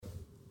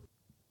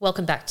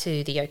Welcome back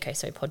to the OK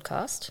So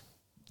podcast.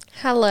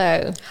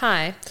 Hello.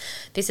 Hi,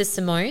 this is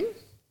Simone.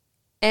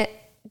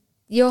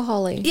 You're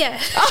Holly. Yeah.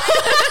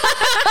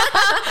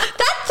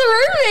 That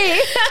threw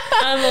me.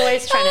 I'm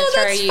always trying to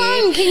throw that's you.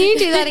 Fun. Can you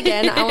do that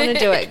again? I want to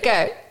do it.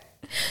 Go.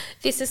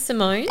 This is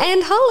Simone.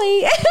 And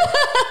Holly.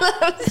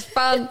 That was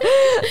fun.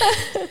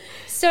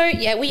 So,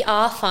 yeah, we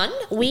are fun.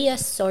 We are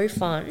so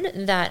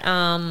fun that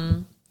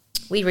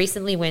we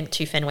recently went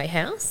to Fenway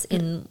House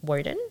in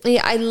Woden. Yeah,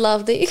 I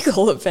love that you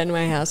call it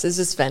Fenway House. It's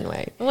just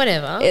Fenway.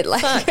 Whatever.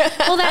 Fuck.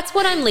 Well, that's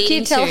what I'm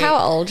leading to. Can you tell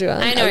how old you are?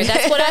 I know. Okay.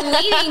 That's what I'm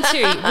leading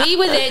to. We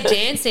were there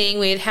dancing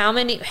with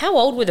how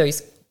old were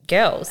those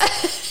girls?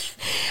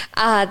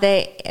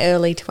 They're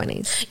early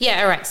 20s.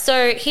 Yeah, all right.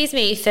 So here's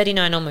me,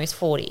 39, almost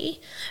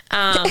 40,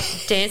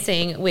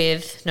 dancing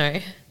with,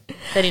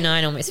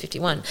 39, almost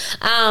 51,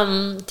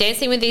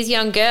 dancing with these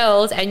young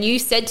girls. And you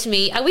said to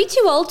me, are we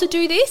too old to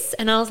do this?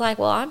 And I was like,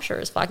 well, I'm sure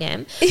as fuck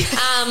am.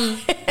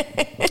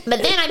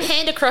 But then I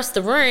panned across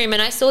the room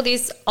and I saw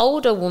this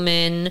older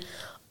woman,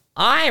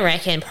 I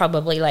reckon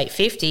probably late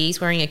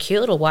 50s, wearing a cute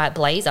little white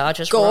blazer,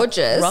 just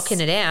gorgeous, rocking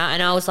it out.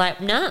 And I was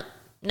like, nah.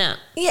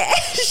 Yeah,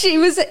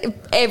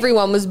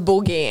 everyone was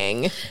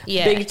boogieing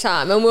big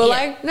time. And we were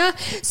like, nah.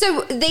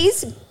 So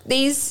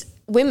these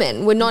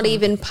women were not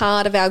even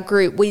part of our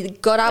group. We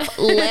got up,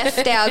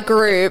 left our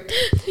group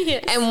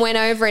and went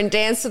over and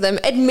danced with them.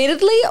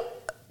 Admittedly,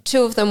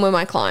 two of them were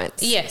my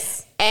clients.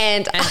 Yes.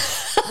 And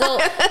well,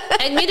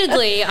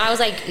 admittedly, I was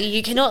like,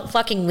 you cannot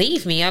fucking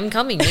leave me. I'm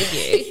coming with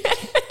you.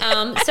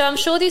 So I'm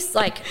sure this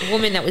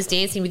woman that was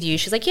dancing with you,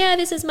 she's like, yeah,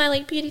 this is my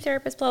beauty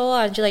therapist, blah, blah,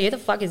 blah. And she's like, who the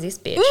fuck is this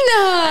bitch? No,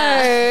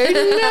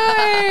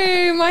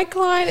 my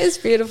client is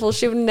beautiful.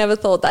 She would never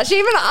thought that.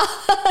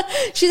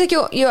 She's like,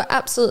 you're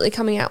absolutely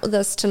coming out with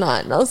us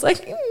tonight. And I was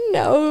like,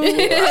 no.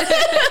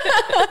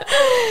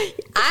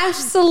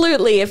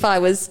 Absolutely, if I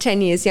was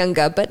 10 years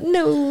younger, but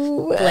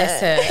no.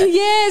 Bless her.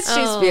 Yes,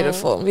 she's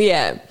beautiful.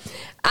 Yeah.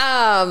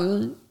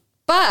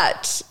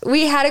 But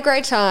we had a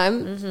great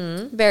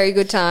time. Very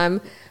good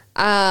time.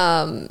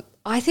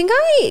 I think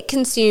I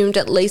consumed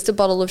at least a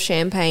bottle of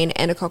champagne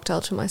and a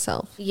cocktail to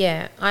myself.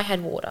 Yeah, I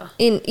had water.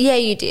 Yeah,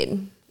 you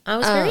did. I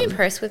was very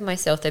impressed with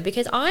myself though,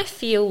 because I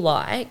feel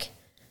like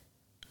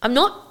I'm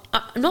not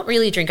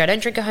really a drinker. I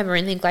don't drink at home or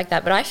anything like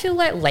that, but I feel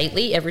like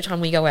lately every time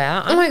we go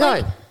out, oh my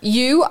God,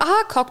 you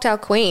are a cocktail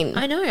queen.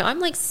 I know. I'm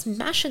like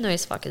smashing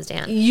those fuckers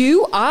down.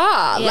 You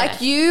are. Yeah.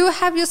 Like you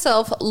have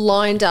yourself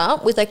lined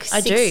up with like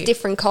six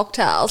different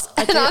cocktails.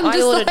 I do.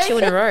 I ordered 2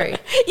 in a row.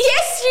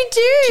 Yes, you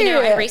do. Do you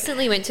know, I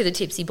recently went to the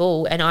Tipsy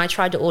Bull and I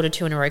tried to order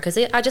 2 in a row because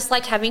I just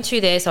like having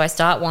 2 there. So I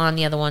start one,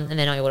 the other one, and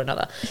then I order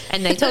another.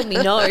 And they told me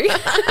no. They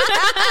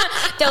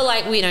were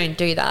like, we don't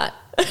do that.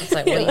 I was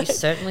like, well, you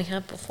certainly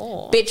have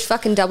before. Bitch,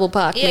 fucking double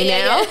park me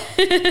now.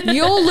 Yeah.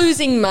 You're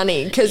losing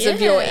money because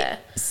of your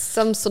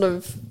some sort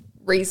of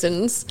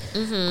reasons.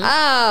 Anyway,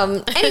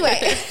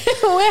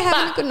 we're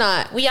having a good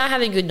night. We are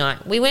having a good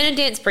night. We went and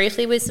danced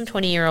briefly with some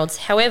 20-year-olds.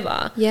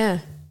 However,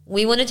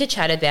 we wanted to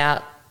chat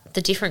about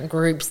the different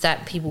groups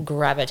that people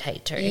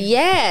gravitate to.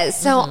 Yeah.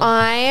 So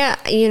I,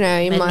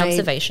 made an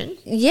observation.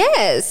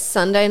 Yes.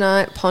 Sunday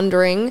night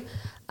pondering.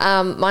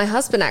 My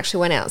husband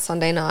actually went out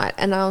Sunday night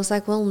and I was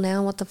like, well,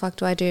 now what the fuck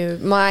do I do?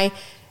 My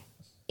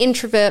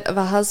introvert of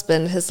a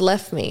husband has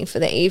left me for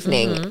the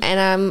evening and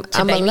I'm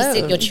babysit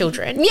alone. Your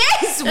children.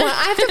 Yes. Well,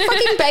 I have to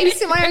fucking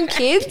babysit my own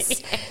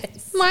kids.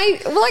 Yes.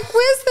 Where's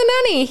the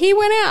nanny? He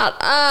went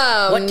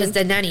out. What does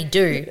the nanny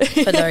do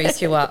for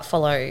those who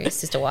follow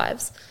Sister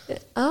Wives?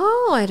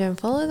 Oh, I don't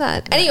follow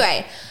that. No.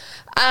 Anyway,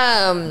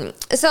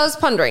 so I was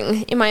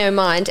pondering in my own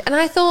mind and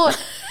I thought,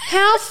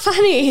 how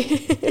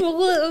funny.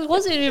 Well, it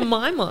wasn't in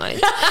my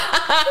mind.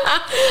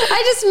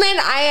 I just meant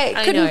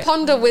I couldn't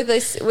ponder with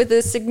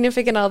a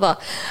significant other.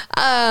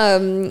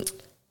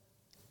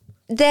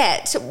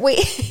 That we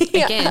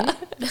again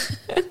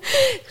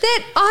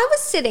that I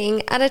was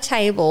sitting at a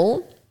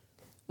table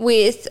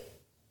with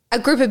a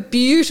group of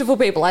beautiful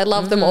people. I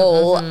love them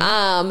all.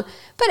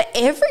 But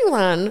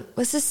everyone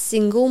was a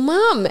single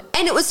mum.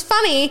 And it was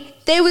funny.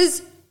 There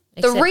was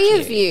except 3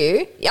 of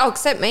you. Oh,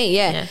 except me,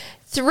 yeah.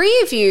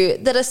 3 of you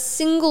that are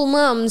single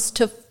mums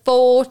to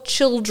 4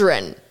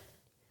 children,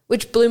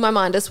 which blew my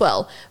mind as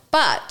well.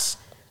 But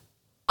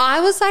I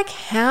was like,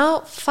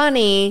 how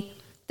funny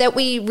that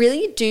we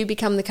really do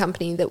become the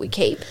company that we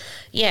keep.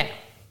 Yeah.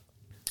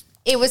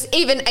 It was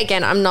even,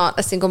 again, I'm not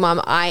a single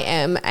mum. I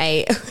am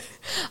a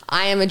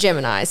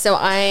Gemini, so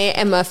I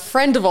am a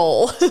friend of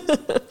all.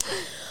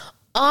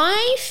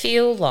 I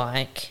feel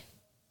like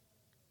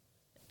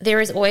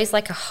there is always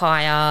like a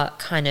higher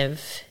kind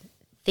of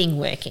thing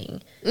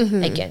working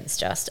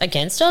against us,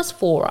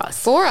 for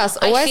us. For us,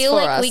 always I feel for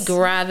like us. we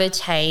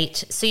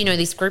gravitate. So,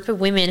 this group of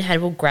women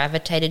had all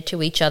gravitated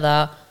to each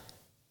other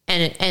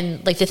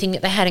and like the thing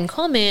that they had in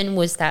common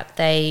was that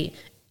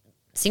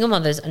single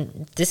mothers,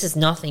 and this is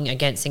nothing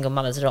against single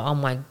mothers at all. Oh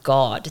my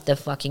God, the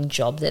fucking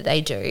job that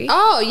they do.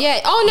 Oh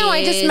yeah. Oh no,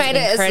 I just made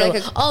it incredible.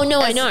 as like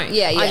I know.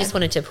 Yeah. I just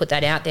wanted to put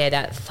that out there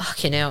that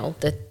fucking hell,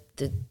 the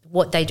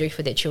what they do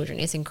for their children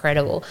is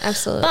incredible.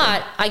 Absolutely.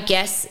 But I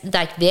guess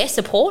like their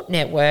support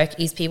network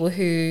is people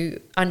who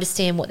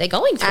understand what they're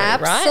going through,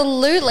 right?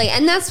 Absolutely.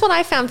 And that's what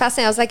I found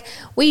fascinating. I was like,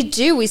 we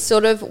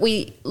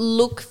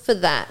look for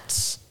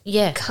that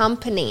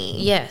company.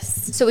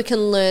 Yes. So we can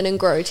learn and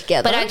grow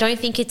together. But I don't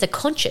think it's a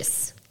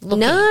conscious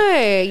looking.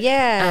 No,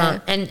 yeah.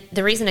 And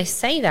the reason I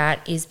say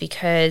that is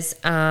because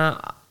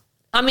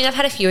I mean, I've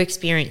had a few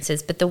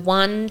experiences, but the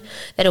one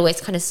that always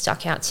kind of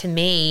stuck out to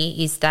me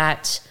is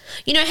that,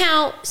 you know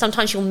how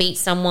sometimes you'll meet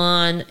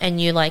someone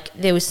and you're like,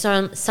 there was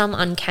some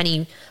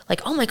uncanny,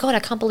 like, oh my God, I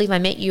can't believe I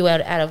met you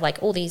out of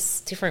like all these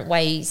different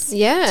ways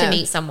to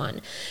meet someone.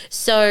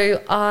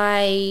 So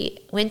I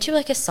went to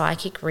like a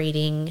psychic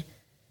reading.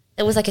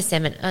 It was like a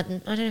seminar. I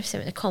don't know if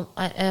seminar.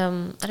 I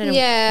don't know.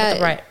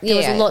 There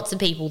was lots of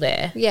people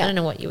there. Yeah. I don't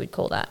know what you would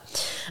call that.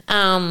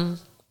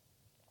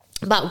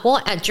 But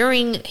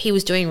during he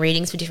was doing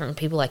readings for different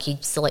people, like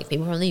he'd select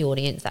people from the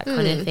audience, that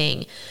kind of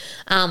thing.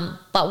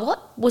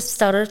 But what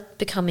started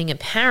becoming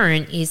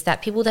apparent is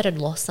that people that had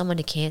lost someone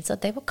to cancer,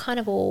 they were kind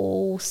of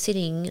all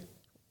sitting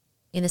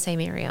in the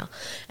same area.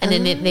 And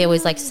then there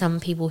was like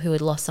some people who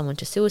had lost someone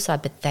to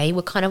suicide, but they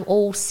were kind of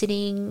all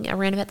sitting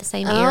around about the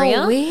same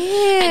area.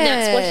 Weird. And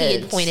that's what he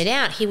had pointed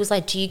out. He was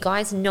like, do you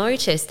guys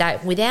notice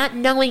that without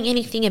knowing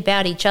anything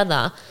about each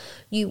other,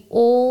 you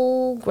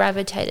all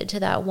gravitated to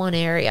that one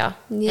area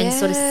and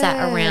sort of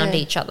sat around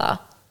each other?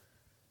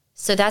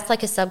 So that's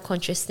like a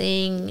subconscious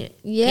thing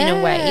in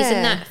a way.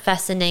 Isn't that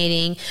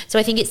fascinating? So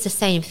I think it's the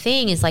same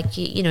thing. It's like,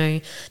 you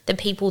know, the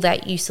people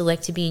that you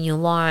select to be in your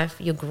life,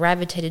 you're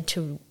gravitating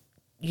to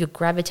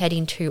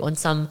on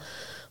some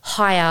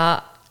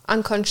higher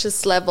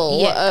unconscious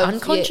level. Yeah,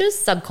 unconscious,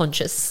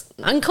 subconscious.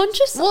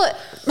 Unconscious? What?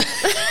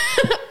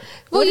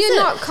 Well, you're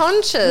not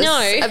conscious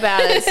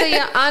about it, so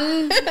you're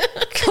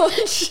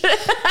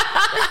unconscious.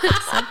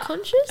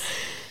 Subconscious?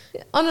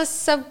 On a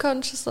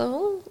subconscious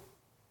level?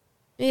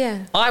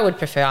 Yeah. I would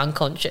prefer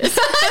unconscious.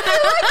 I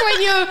like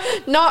when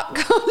you're not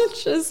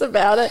conscious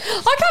about it.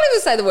 I can't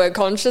even say the word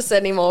conscious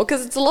anymore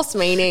because it's lost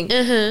meaning.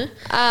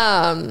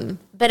 Mm-hmm.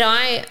 But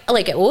I,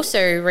 like,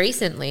 also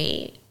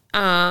recently,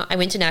 I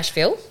went to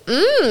Nashville.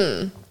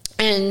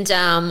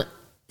 And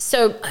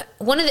so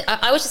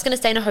I was just going to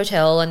stay in a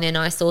hotel, and then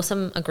I saw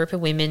a group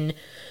of women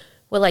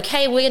were like,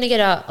 hey, we're going to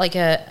get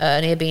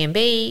an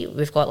Airbnb.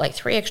 We've got like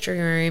 3 extra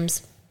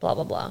rooms, blah,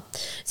 blah, blah.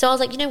 So I was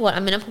like, you know what?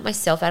 I'm going to put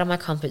myself out of my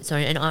comfort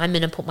zone, and I'm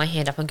going to put my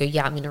hand up and go,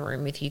 yeah, I'm in a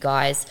room with you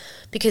guys,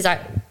 because I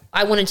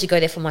wanted to go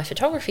there for my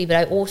photography, but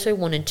I also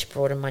wanted to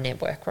broaden my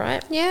network,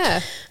 right?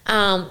 Yeah.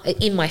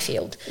 In my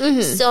field.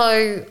 Mm-hmm.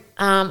 So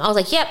I was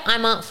like, yep,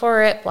 I'm up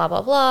for it, blah,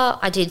 blah, blah.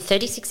 I did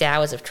 36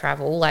 hours of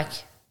travel, like,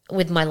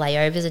 with my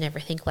layovers and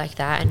everything like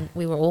that, and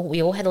we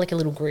all had like a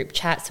little group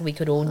chat, so we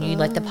could all knew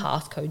like the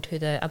passcode to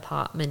the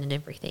apartment and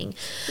everything.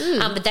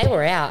 But they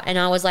were out, and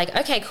I was like,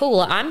 okay, cool,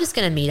 I'm just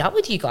going to meet up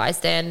with you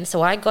guys then.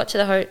 So I got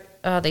to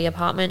the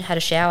apartment, had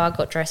a shower,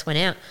 got dressed, went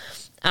out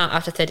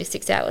after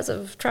 36 hours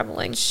of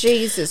traveling.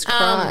 Jesus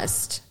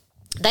Christ.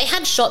 They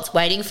had shots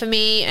waiting for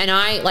me, and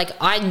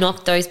I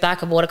knocked those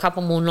back. I bought a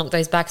couple more, knocked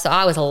those back. So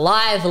I was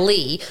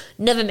lively.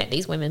 Never met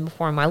these women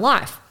before in my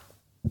life.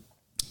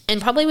 And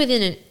probably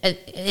within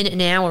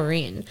an hour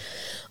in,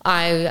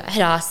 I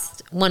had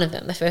asked one of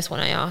them, the first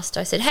one I asked,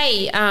 I said,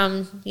 hey,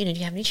 do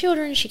you have any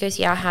children? She goes,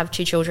 yeah, I have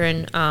 2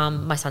 children.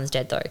 My son's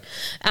dead though.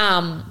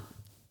 Wow.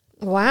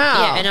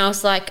 Yeah, and I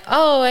was like,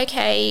 oh,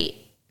 okay.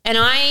 And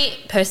I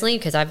personally,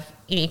 because I've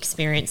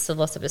experienced the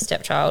loss of a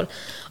stepchild,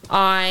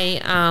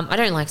 I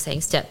don't like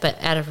saying step,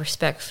 but out of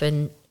respect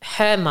for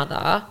her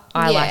mother,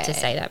 I like to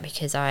say that,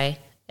 because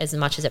as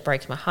much as it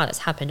breaks my heart it's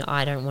happened,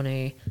 I don't want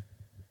to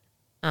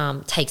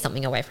take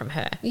something away from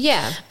her.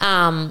 Yeah.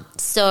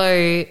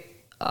 So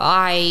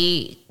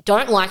I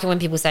don't like it when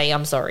people say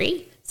I'm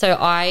sorry. So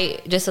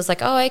I just was like,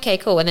 oh, okay,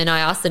 cool. And then I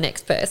asked the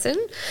next person,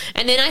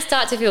 and then I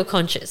start to feel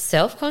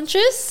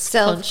self-conscious.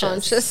 But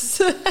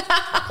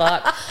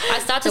I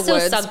start to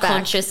feel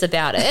subconscious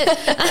about it.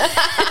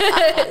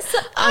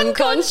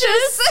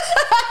 Unconscious.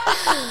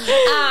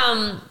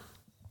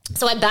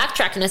 So I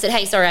backtracked and I said,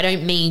 hey, sorry, I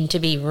don't mean to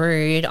be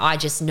rude. I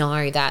just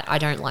know that I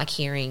don't like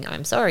hearing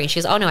I'm sorry. And she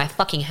goes, oh, no, I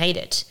fucking hate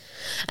it.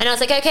 And I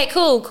was like, okay,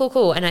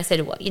 cool. And I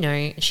said, what,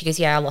 she goes,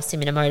 yeah, I lost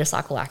him in a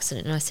motorcycle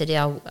accident. And I said,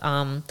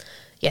 yeah,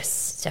 yes,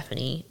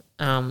 Stephanie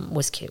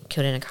was killed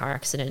in a car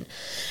accident.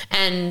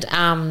 And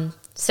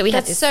so we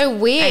had this. That's so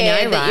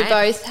weird that you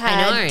both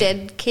had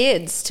dead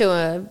kids to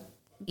a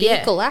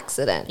vehicle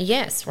accident.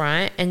 Yes,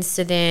 right. And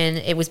so then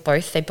it was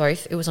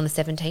it was on the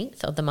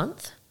 17th of the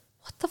month.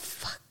 What the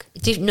fuck?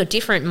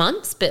 Different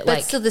months, but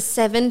like. So the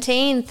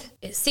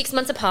 17th. 6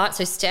 months apart.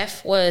 So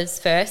Steph was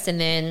first,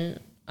 and then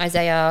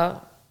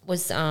Isaiah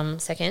was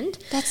second.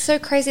 That's so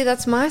crazy.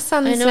 That's my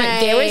son's name.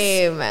 There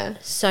was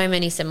so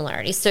many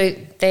similarities. So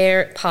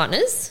they're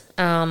partners,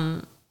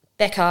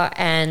 Becca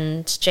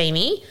and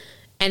Jamie,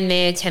 and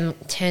they're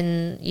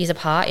 10 years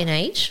apart in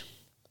age,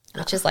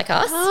 which is like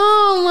us.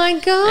 Oh, my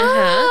God.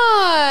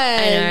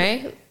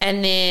 I know.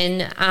 And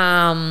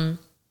then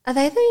Are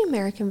they the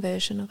American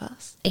version of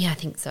us? Yeah, I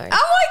think so. Oh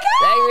my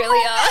God. They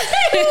really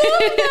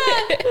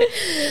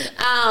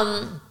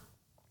are.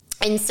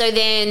 And so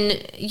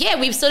then, yeah,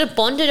 we've sort of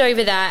bonded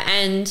over that,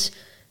 and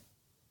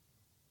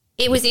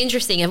it was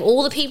interesting. Of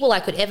all the people I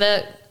could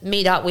ever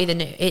meet up with,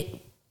 and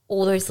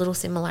all those little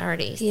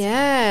similarities.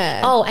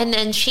 Yeah. Oh, and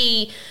then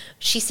she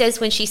says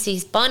when she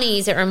sees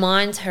bunnies, it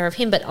reminds her of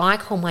him, but I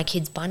call my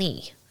kids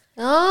Bunny.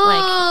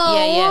 Oh,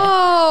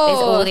 yeah. There's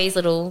all these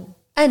little...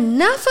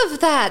 Enough of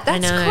that.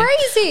 That's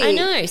crazy. I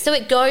know. So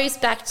it goes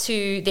back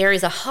to there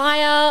is a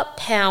higher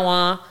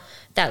power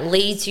that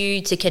leads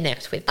you to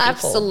connect with people.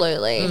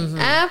 Absolutely. Mm-hmm.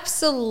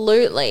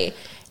 Absolutely.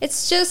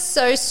 It's just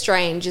so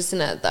strange, isn't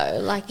it, though?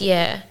 Like,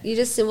 yeah. You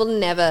just will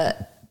never...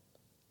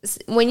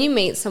 When you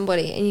meet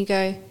somebody and you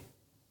go,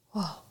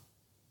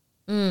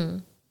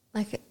 whoa.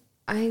 Like,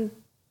 I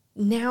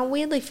now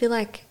weirdly feel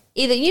like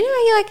either, you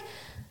know, you're like,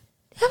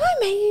 have I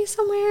met you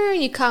somewhere?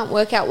 And you can't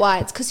work out why.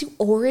 It's because you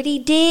already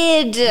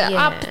did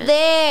up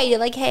there. You're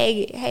like,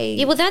 hey.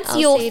 Yeah, well, that's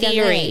your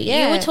theory.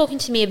 Yeah. You were talking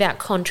to me about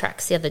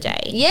contracts the other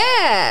day.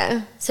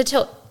 Yeah.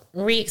 So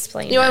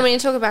re-explain You want me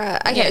to talk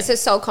about, okay, so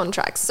soul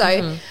contracts.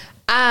 So,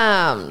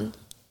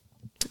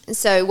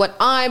 so what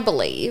I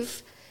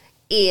believe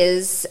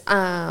is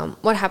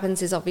what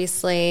happens is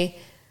obviously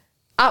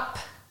up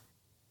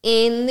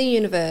in the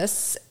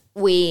universe,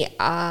 we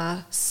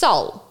are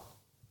soul.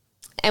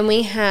 And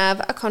we have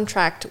a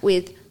contract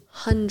with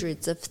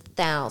hundreds of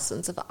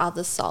thousands of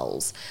other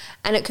souls.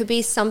 And it could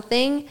be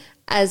something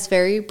as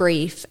very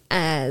brief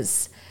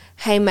as,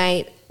 hey,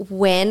 mate,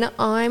 when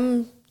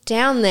I'm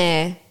down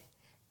there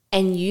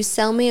and you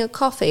sell me a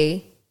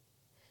coffee,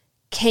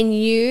 can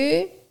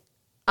you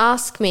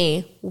ask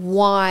me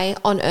why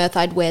on earth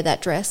I'd wear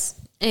that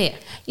dress? Yeah.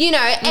 You know,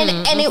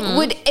 and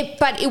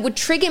it would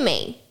trigger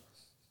me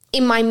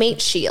in my meat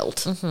shield.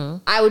 Mm-hmm.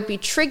 I would be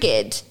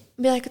triggered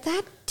and be like,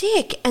 that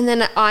dick. And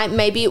then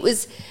maybe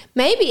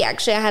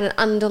actually I had an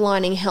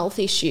underlining health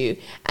issue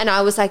and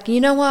I was like, you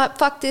know what,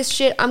 fuck this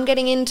shit, I'm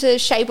getting into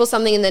shape or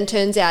something. And then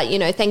turns out, you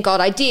know, thank God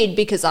I did,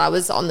 because I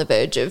was on the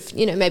verge of,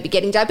 you know, maybe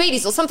getting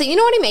diabetes or something, you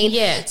know what I mean?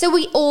 Yeah. So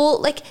we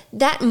all, like,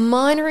 that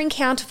minor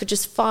encounter for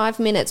just 5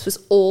 minutes was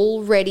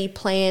already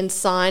planned,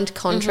 signed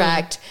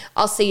contract.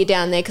 I'll see you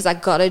down there because I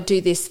got to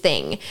do this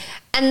thing.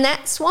 And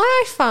that's why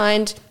I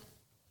find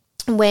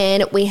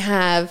when we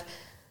have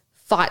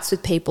fights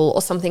with people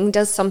or someone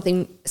does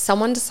something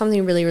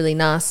really, really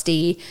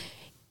nasty,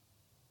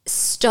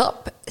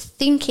 stop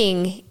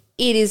thinking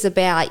it is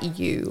about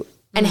you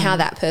and how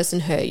that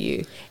person hurt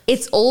you.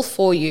 It's all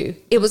for you.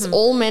 It was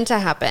all meant to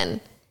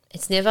happen.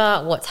 It's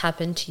never what's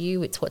happened to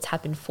you, it's what's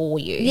happened for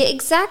you. Yeah,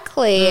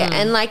 exactly.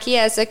 And like,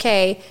 yes,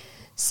 okay,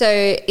 so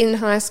in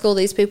high school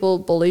these people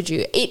bullied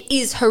you. It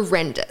is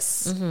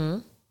horrendous.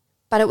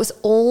 But it was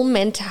all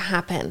meant to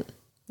happen.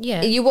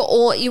 Yeah. You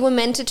were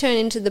meant to turn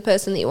into the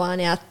person that you are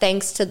now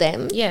thanks to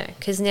them. Yeah,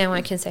 because now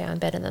I can say I'm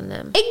better than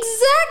them.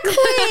 Exactly.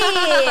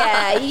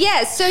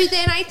 Yeah. So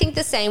then I think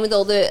the same with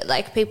all the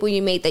like people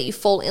you meet that you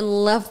fall in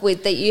love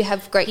with, that you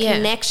have great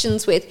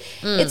connections with.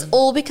 It's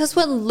all because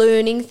we're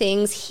learning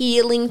things,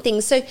 healing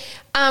things. So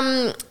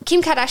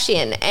Kim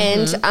Kardashian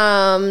and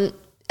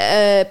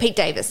Pete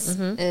Davis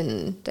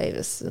and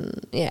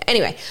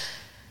anyway,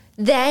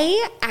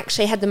 they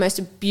actually had the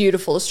most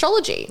beautiful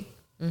astrology.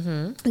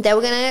 They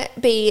were going to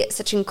be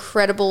such an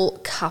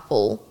incredible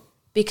couple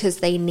because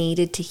they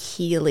needed to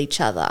heal each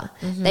other.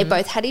 They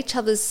both had each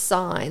other's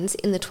signs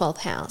in the 12th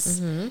house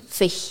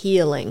for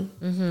healing,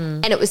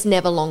 and it was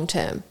never long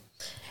term.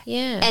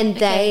 Yeah, and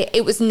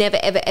it was never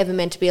ever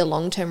meant to be a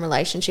long term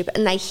relationship.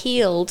 And they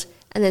healed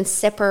and then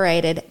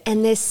separated,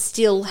 and they're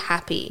still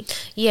happy.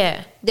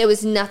 Yeah, there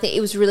was nothing.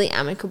 It was really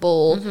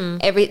amicable.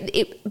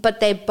 But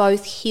they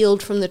both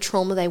healed from the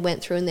trauma they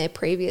went through in their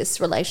previous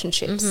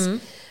relationships.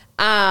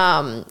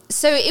 So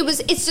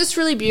it's just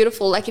really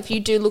beautiful. Like if you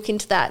do look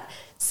into that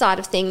side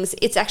of things,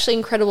 it's actually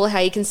incredible how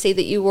you can see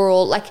that you were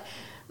all like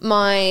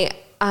my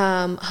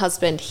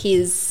husband,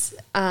 he's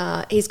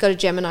got a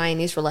Gemini in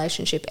his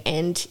relationship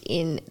and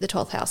in the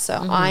 12th house.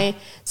 So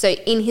so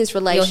in his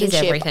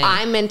relationship,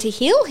 I'm meant to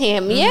heal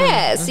him.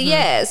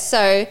 Yes.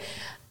 So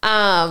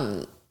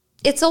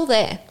it's all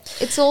there.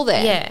 It's all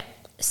there. Yeah.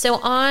 So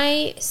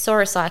I saw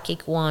a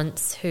psychic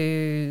once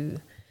who,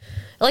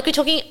 like we're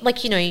talking,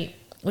 like, you know,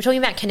 we're talking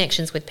about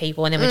connections with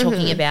people, and then we're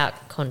talking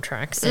about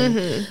contracts,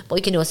 and but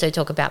we can also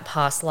talk about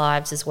past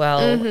lives as well.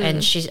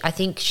 And I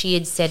think she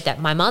had said that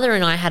my mother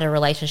and I had a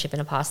relationship in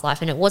a past life,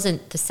 and it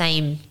wasn't the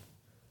same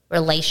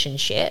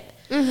relationship,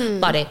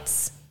 but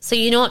it's, so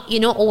you're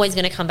not always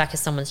going to come back as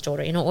someone's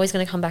daughter. You're not always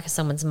going to come back as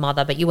someone's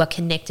mother, but you are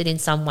connected in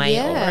some way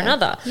or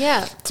another.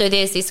 Yeah. So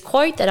there's this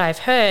quote that I've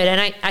heard,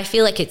 and I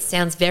feel like it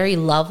sounds very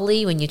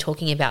lovely when you're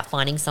talking about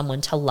finding someone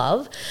to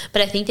love,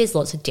 but I think there's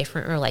lots of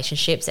different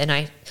relationships. And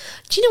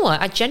do you know what?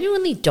 I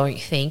genuinely don't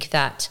think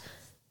that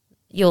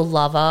your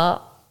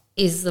lover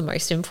is the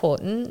most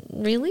important,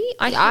 really.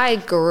 I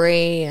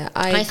agree.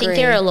 I think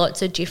there are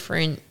lots of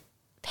different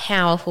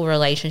powerful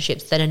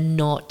relationships that are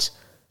not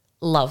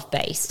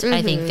love-based.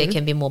 I think there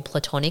can be more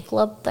platonic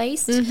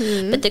love-based.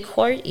 But the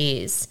quote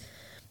is,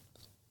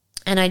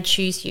 and I'd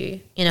choose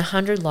you in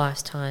 100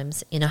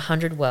 lifetimes, in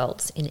 100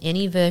 worlds, in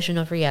any version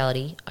of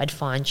reality, I'd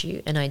find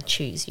you and I'd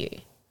choose you.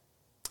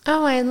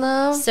 Oh, I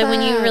love So that.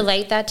 when you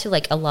relate that to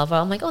like a lover,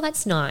 I'm like, oh,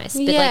 that's nice.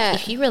 But Yeah.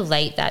 like if you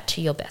relate that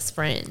to your best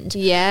friend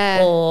Yeah.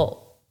 or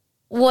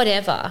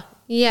whatever,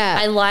 Yeah.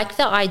 I like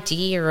the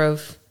idea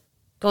of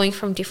going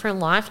from different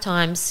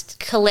lifetimes,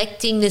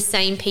 collecting the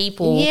same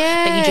people, but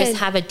Yeah. you just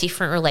have a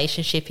different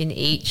relationship in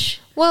each.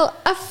 Well,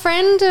 a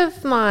friend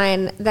of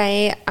mine,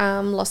 they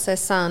lost their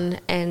son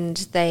and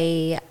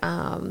they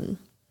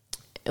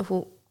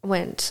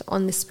went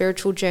on this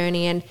spiritual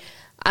journey. And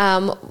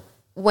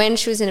when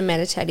she was in a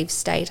meditative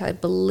state, I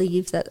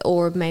believe that,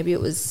 or maybe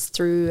it was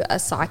through a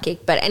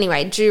psychic. But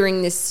anyway,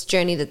 during this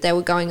journey that they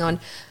were going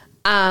on,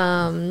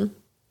 her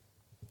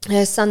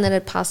son that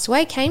had passed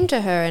away came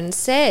to her and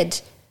said,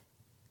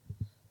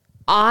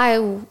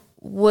 I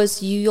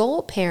was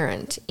your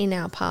parent in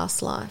our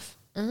past life.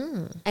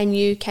 And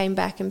you came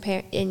back and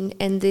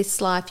in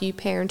this life you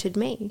parented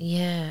me.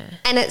 Yeah.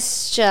 And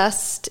it's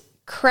just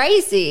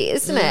crazy,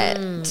 isn't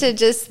it? To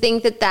just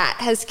think that that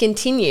has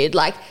continued.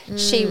 Like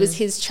she was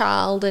his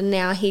child and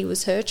now he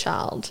was her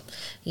child.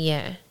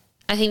 Yeah.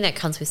 I think that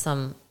comes with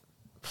some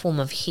form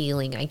of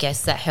healing, I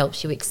guess, that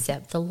helps you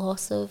accept the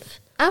loss of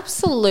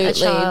Absolutely. a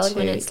child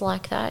when too. it's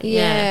like that.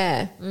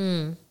 Yeah.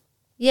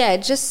 Yeah,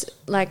 just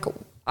like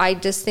I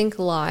just think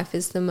life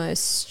is the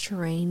most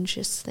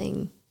strangest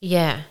thing.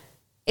 Yeah.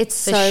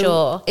 It's For so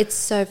sure. It's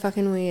so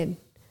fucking weird.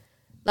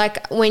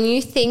 Like when you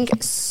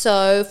think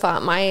so far,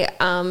 my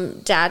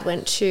dad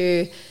went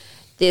to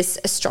this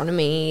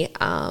astronomy.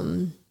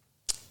 Wasn't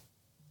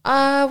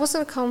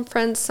a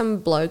conference. Some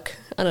bloke,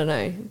 I don't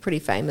know, pretty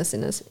famous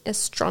in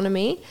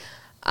astronomy.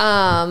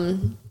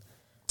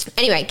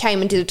 Anyway,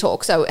 came and did a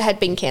talk. So it had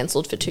been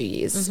cancelled for 2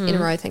 years in a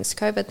row thanks to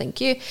COVID.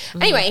 Thank you.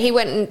 Anyway, he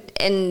went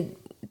and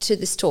to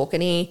this talk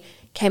and he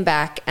came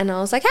back and I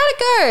was like, how'd it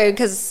go?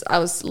 Because I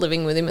was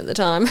living with him at the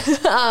time.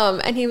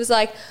 And he was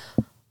like,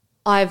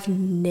 I've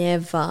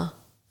never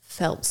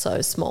felt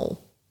so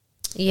small.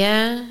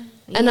 Yeah.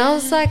 And I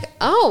was like,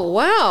 oh,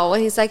 wow.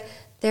 And he's like,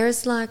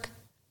 there's like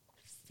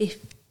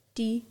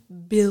 50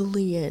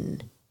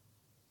 billion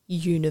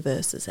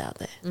universes out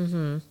there.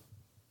 Mm-hmm.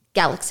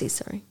 Galaxies,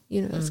 sorry.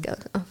 Universe,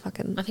 galaxy. Oh,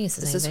 fucking. I think it's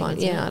the this same is thing, one.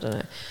 isn't Yeah, it? I don't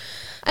know.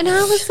 And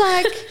I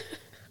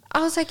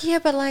was like, yeah,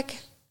 but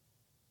like,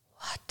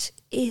 what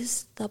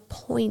is the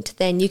point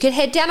then? You could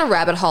head down a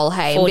rabbit hole,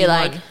 hey, and be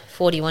 41. like,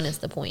 41 is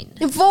the point.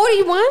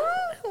 41?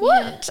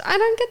 What? I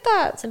don't get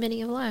that. It's the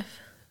meaning of life.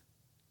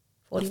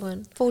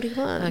 41.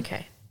 41.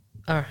 Okay.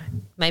 All right.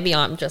 Maybe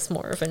I'm just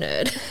more of a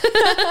nerd.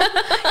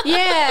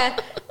 Yeah.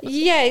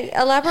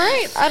 Yeah.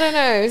 Elaborate? I don't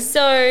know.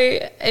 So,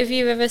 have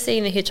you ever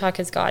seen The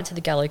Hitchhiker's Guide to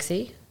the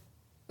Galaxy?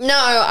 No,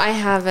 I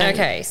haven't.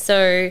 Okay.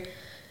 So,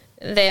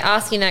 they're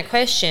asking that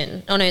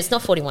question. Oh, no, it's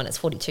not 41. It's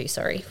 42.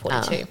 Sorry.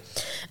 42.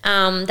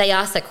 They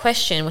asked that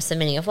question, what's the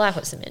meaning of life?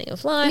 What's the meaning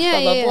of life?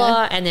 Yeah, blah, blah, yeah.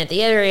 blah. And at the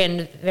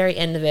very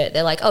end of it,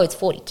 they're like, oh, it's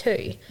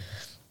 42.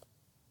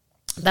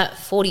 That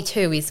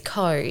 42 is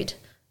code,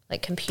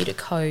 like computer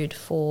code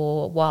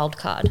for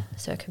wildcard.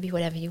 So it could be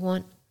whatever you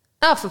want.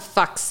 Oh, for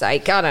fuck's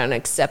sake. I don't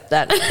accept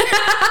that.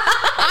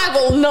 I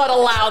will not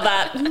allow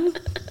that. No,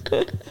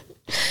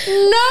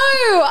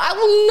 I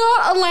will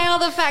not allow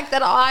the fact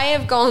that I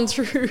have gone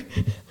through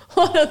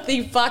one of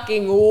the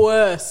fucking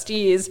worst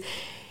years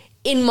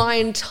in my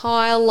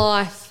entire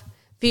life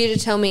for you to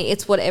tell me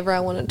it's whatever I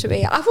want it to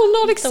be. I will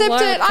not accept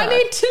wild it. I card.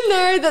 need to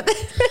know that.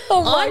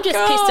 Oh my I'm just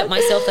God. pissed at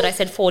myself that I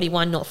said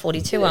 41, not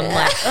 42. I'm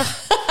like, ugh.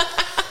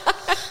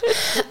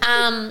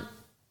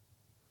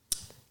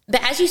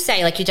 But as you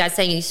say, like your dad's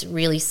saying, he's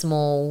really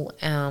small,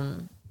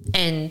 and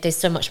there's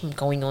so much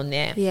going on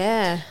there.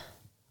 Yeah.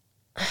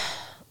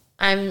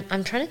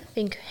 I'm trying to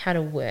think how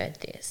to word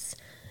this.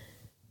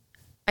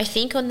 I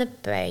think on the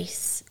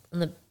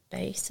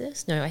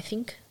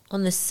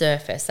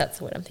surface, that's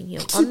what I'm thinking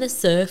of. On the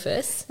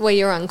surface. Where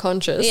you're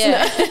unconscious.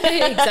 Yeah,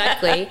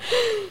 exactly.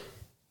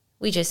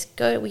 We just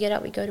we get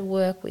up, we go to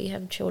work, we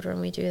have children,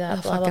 we do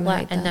that, blah, blah, fucking blah.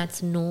 hate And that.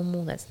 that's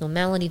normal, that's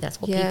normality,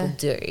 that's what Yeah.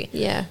 people do.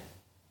 Yeah.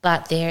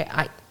 But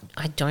I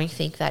don't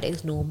think that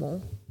is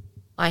normal.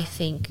 I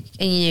think,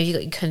 and you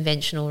got your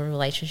conventional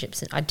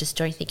relationships, and I just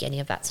don't think any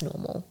of that's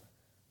normal.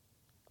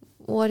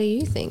 What do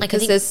you think? Like, I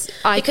think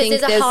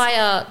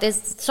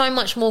there's so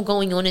much more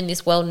going on in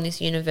this world, in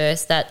this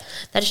universe, that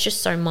is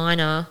just so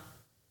minor.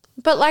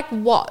 But like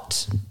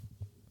what?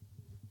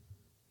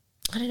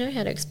 I don't know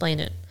how to explain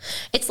it.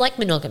 It's like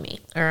monogamy,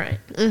 all right?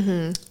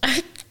 Mm-hmm.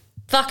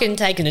 Fucking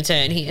taking a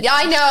turn here. Yeah,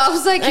 I know. I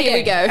was like, here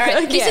we go. All right.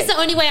 Okay. This is the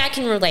only way I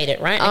can relate it,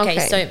 right? Okay,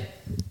 Okay. so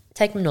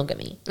take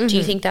monogamy. Do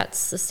you think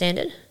that's the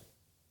standard?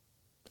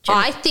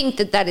 I think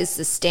that is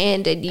the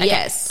standard, Okay.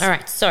 yes. All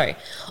right, so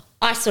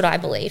that's what I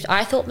believed.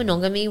 I thought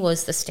monogamy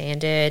was the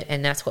standard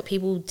and that's what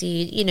people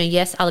did. You know,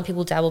 yes, other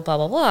people dabble, blah,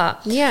 blah, blah.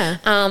 Yeah.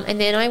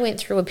 And then I went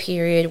through a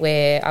period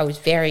where I was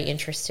very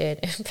interested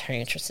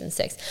in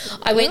sex.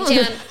 I went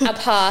down a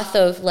path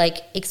of like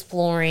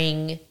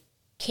exploring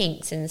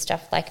kinks and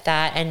stuff like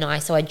that.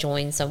 And so I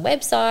joined some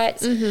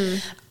websites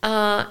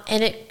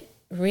and it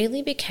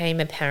really became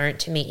apparent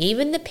to me,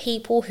 even the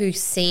people who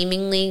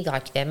seemingly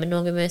like they're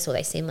monogamous or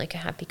they seem like a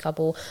happy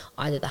couple,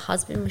 either the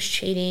husband was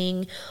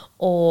cheating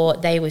or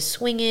they were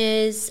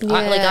swingers. Yeah.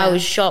 I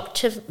was shocked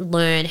to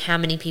learn how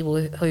many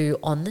people who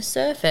on the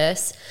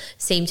surface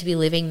seem to be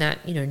living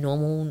that,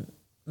 normal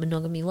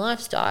monogamy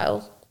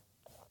lifestyle.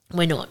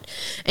 We're not.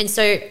 And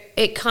so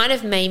it kind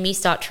of made me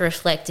start to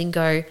reflect and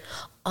go,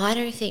 I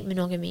don't think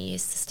monogamy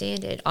is the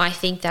standard. I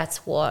think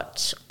that's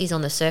what is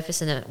on the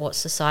surface and what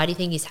society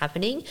think is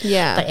happening.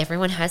 Yeah. But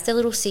everyone has their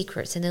little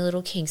secrets and their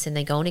little kinks and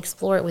they go and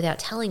explore it without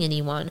telling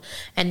anyone.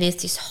 And there's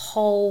this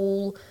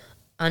whole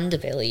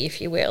underbelly, if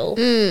you will,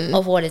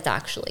 of what is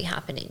actually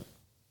happening.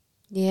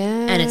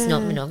 Yeah. And it's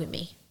not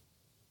monogamy.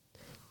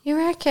 You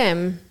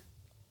reckon?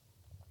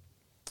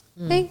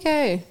 There you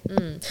go.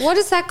 What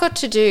has that got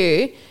to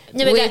do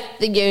with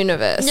the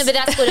universe? No, but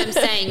that's what I'm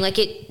saying. Like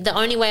the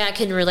only way I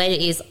can relate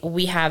it is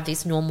we have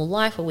this normal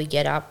life where we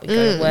get up, we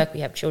go to work, we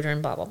have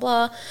children, blah, blah,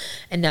 blah.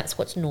 And that's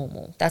what's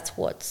normal. That's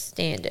what's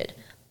standard.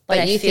 But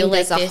I feel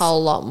think there's a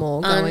whole lot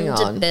more going on.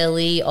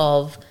 Underbelly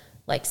of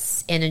like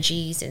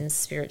energies and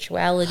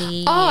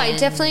spirituality. Oh, I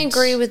definitely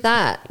agree with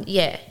that.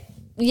 Yeah.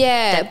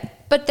 Yeah.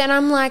 But then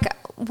I'm like,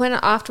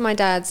 after my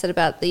dad said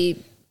about the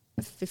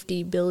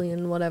 50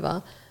 billion,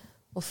 whatever,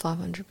 or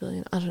 500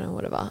 billion, I don't know,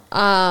 whatever,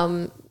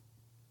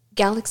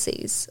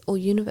 galaxies or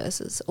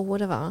universes or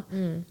whatever,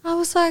 I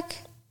was like,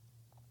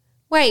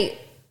 wait,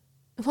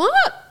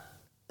 what?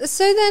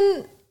 So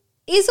then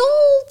is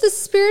all the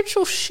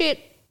spiritual shit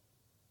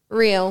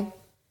real?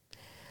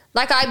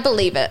 Like, I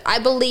believe it.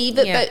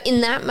 Yeah. But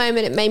in that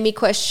moment it made me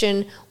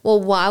question,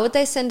 well, why would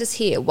they send us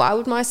here? Why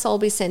would my soul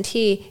be sent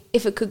here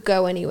if it could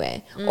go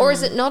anywhere? Or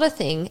is it not a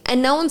thing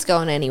and no one's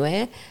going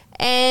anywhere?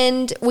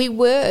 And we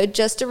were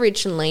just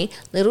originally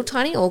little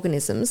tiny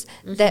organisms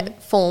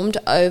that formed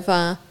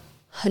over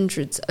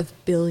hundreds of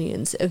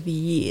billions of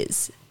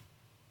years.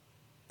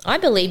 I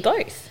believe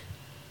both.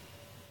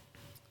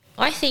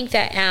 I think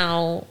that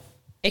our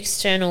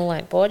external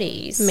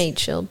bodies... Meat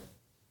shield.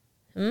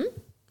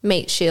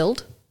 Meat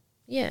shield.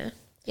 Yeah.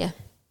 Yeah.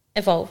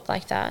 Evolved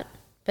like that.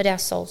 But our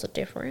souls are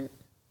different.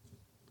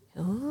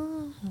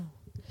 Oh.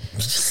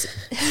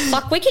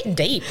 Fuck, we're getting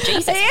deep.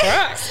 Jesus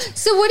Christ.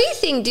 So what do you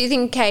think? Do you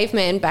think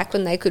cavemen, back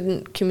when they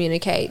couldn't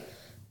communicate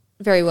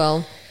very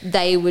well,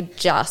 they were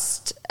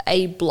just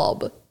a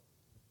blob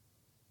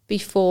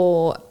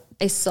before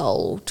a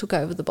soul took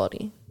over the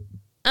body?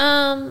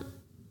 I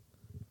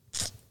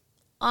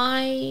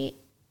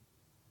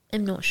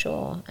am not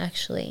sure,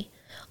 actually.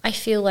 I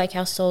feel like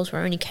our souls were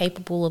only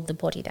capable of the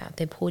body that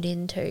they're put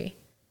into.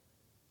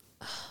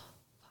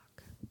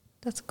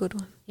 That's a good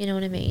one. You know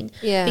what I mean?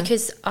 Yeah.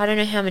 Because I don't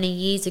know how many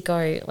years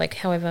ago,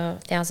 however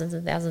thousands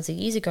and thousands of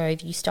years ago,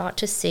 you start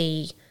to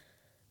see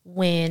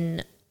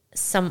when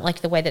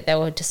the way that they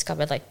were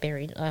discovered,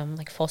 buried,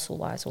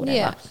 fossilized or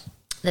whatever,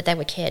 that they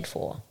were cared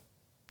for.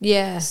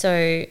 Yeah.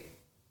 So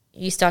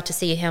you start to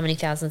see how many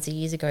thousands of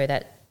years ago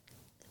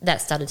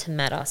that started to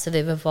matter. So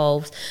they've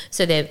evolved.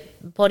 So their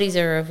bodies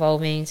are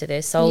evolving, so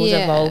their souls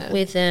evolve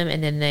with them,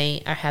 and then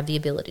they have the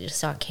ability to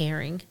start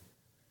caring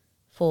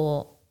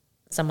for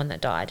someone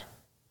that died.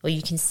 Or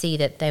you can see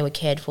that they were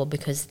cared for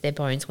because their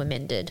bones were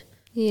mended.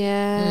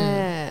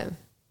 Yeah.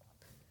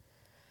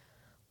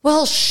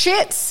 Well,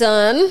 shit,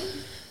 son.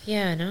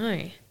 Yeah, I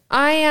know.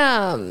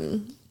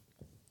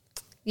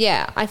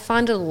 I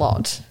find it a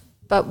lot.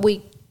 But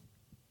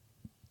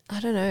I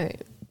don't know.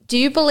 Do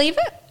you believe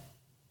it?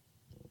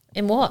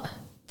 In what?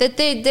 That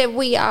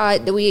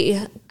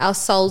our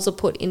souls are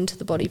put into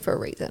the body for a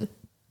reason.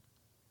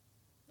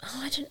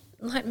 Oh, I don't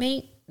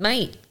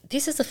mate.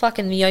 This is the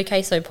fucking the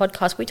OK So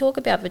podcast. We talk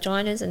about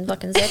vaginas and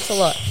fucking sex a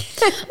lot.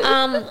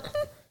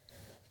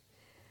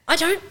 I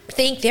don't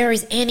think there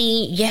is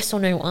any yes or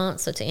no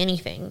answer to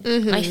anything.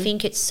 I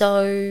think it's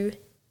so...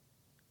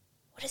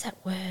 What is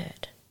that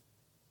word?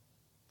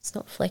 It's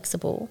not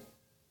flexible.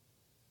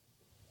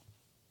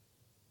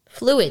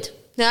 Fluid.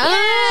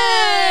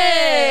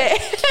 Yay!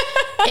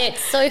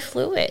 It's so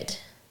fluid.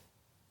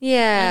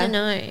 Yeah. I don't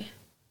know.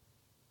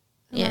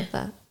 I love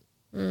that.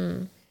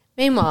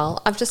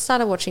 Meanwhile, I've just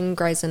started watching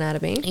Grey's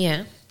Anatomy.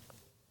 Yeah.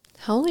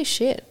 Holy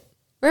shit.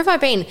 Where have I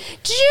been?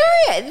 Did you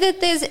know that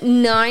there's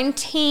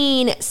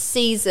 19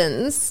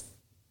 seasons?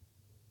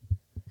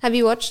 Have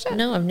you watched it?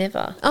 No, I've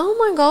never. Oh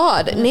my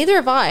God. Neither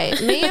have I.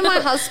 Me and my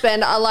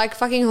husband are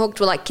fucking hooked.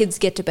 We're like, kids,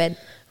 get to bed.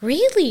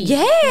 Really?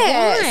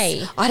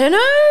 Yes. Why? I don't know.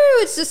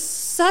 It's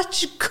just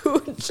such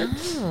good.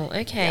 Oh,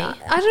 okay.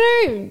 I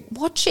don't know.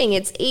 Watching,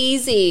 it's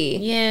easy.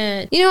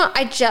 Yeah. You know,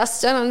 I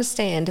just don't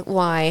understand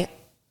why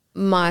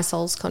my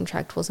soul's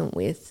contract wasn't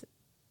with,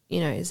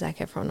 Zac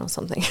Efron or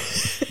something.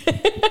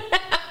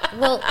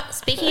 Well,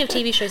 speaking of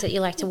TV shows that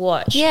you like to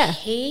watch, yeah,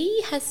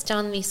 he has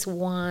done this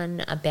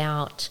one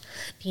about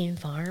the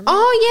environment.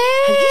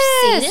 Oh, yeah. Have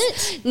you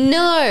seen it?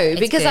 No, It's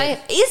because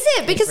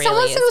good. because It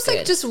someone really said it was is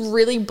good. just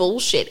really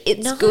bullshit.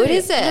 It's No, good,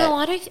 is it? No,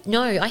 I don't.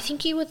 No, I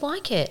think you would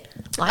like it.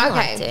 I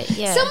liked it.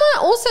 Yeah. Someone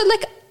also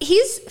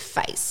his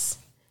face.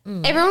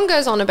 Everyone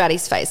goes on about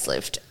his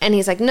facelift, and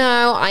he's like,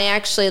 "No, I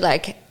actually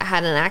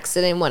had an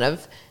accident in one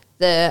of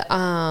the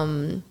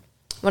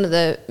one of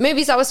the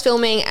movies I was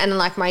filming, and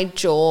like my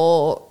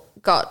jaw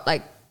got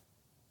like,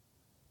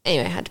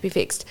 anyway, had to be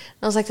fixed.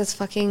 And I was like, that's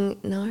fucking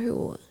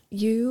no.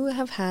 You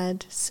have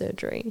had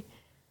surgery.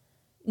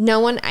 No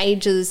one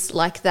ages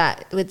like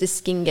that with the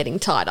skin getting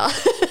tighter.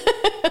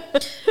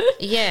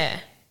 Yeah.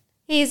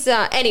 He's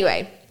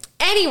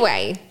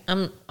Anyway,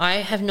 I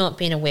have not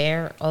been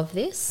aware of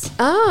this.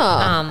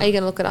 are you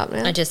gonna look it up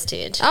now? I just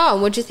did.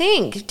 Oh, what'd you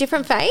think?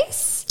 Different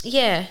face?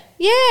 Yeah.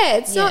 Yeah,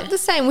 it's not the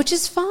same, which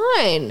is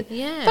fine.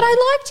 Yeah. But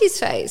I liked his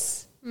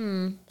face.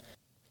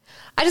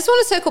 I just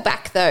want to circle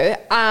back though,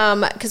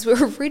 because we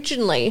were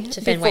originally To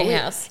Fenway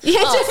House.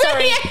 Yeah,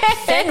 sorry,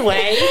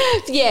 Fenway.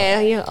 Yeah,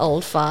 you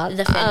old fart.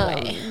 The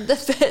Fenway. The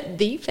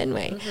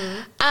Fenway.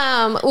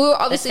 We were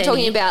obviously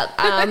talking about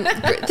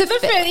the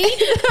Fenny.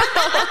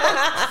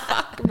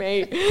 Fuck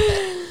me.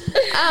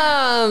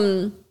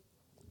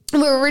 We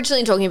were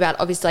originally talking about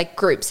obviously like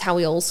groups, how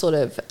we all sort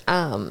of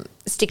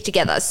stick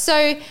together.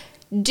 So,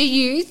 do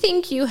you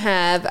think you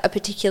have a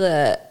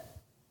particular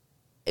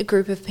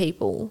group of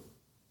people?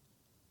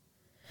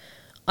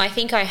 I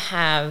think I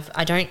have.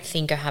 I don't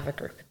think I have a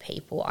group of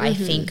people. I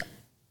think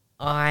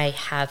I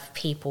have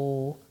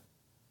people.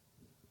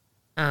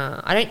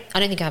 I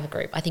don't think I have a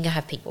group. I think I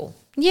have people.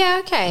 Yeah.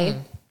 Okay.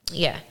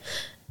 Yeah.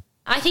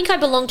 I think I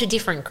belong to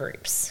different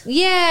groups.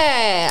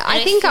 Yeah.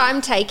 I think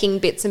I'm taking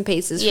bits and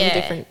pieces from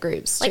different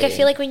groups too. Like I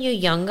feel like when you're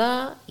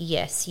younger,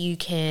 yes, you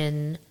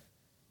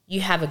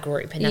have a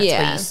group and that's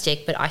where you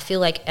stick. But I feel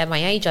like at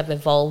my age, I've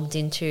evolved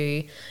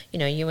into,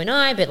 you and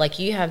I, but like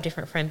you have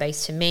different friend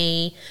base to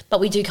me, but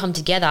we do come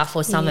together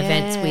for some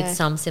events with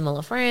some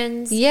similar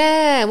friends.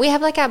 Yeah. We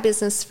have like our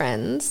business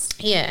friends.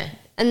 Yeah.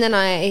 And then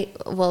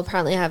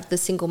apparently I have the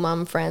single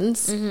mum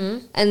friends.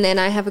 Mm-hmm. And then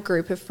I have a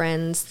group of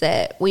friends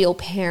that we all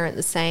parent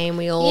the same.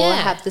 We all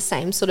have the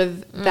same sort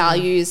of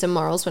values and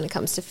morals when it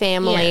comes to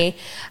family. Yeah.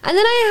 And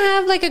then I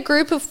have like a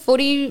group of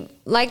footy,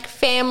 like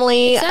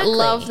family. Exactly. I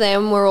love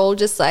them. We're all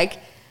just like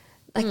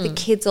the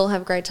kids all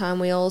have a great time.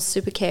 We all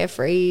super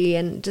carefree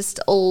and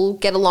just all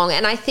get along.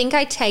 And I think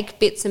I take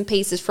bits and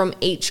pieces from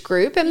each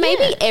group, and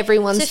maybe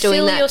everyone's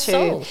doing that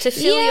too. To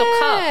fill your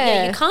cup.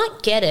 Yeah, you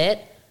can't get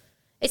it.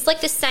 It's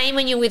like the same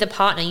when you're with a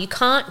partner. You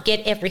can't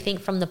get everything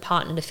from the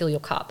partner to fill your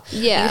cup.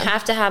 Yeah. You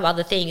have to have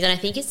other things. And I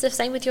think it's the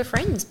same with your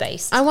friends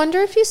based. I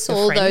wonder if you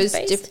saw those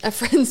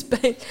friends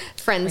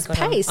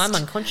paste. I'm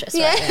unconscious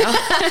right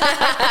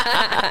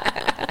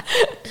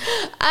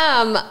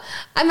now.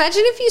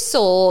 Imagine if you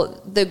saw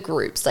the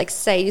groups, like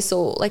say you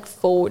saw like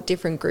 4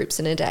 different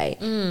groups in a day.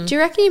 Do you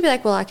reckon you'd be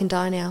like, well, I can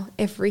die now.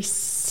 Every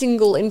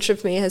single inch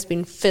of me has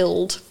been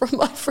filled from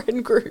my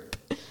friend group.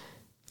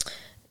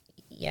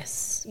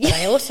 Yes. But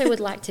I also would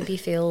like to be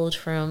filled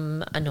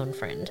from a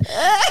non-friend.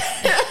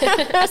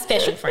 A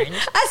special friend.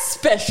 A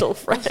special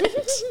friend.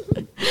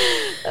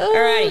 All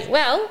right.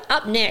 Well,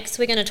 up next,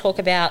 we're going to talk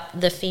about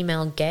the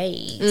female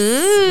gaze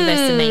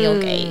versus the male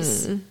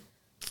gaze.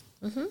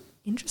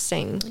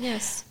 Interesting.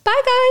 Yes.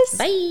 Bye, guys.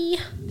 Bye.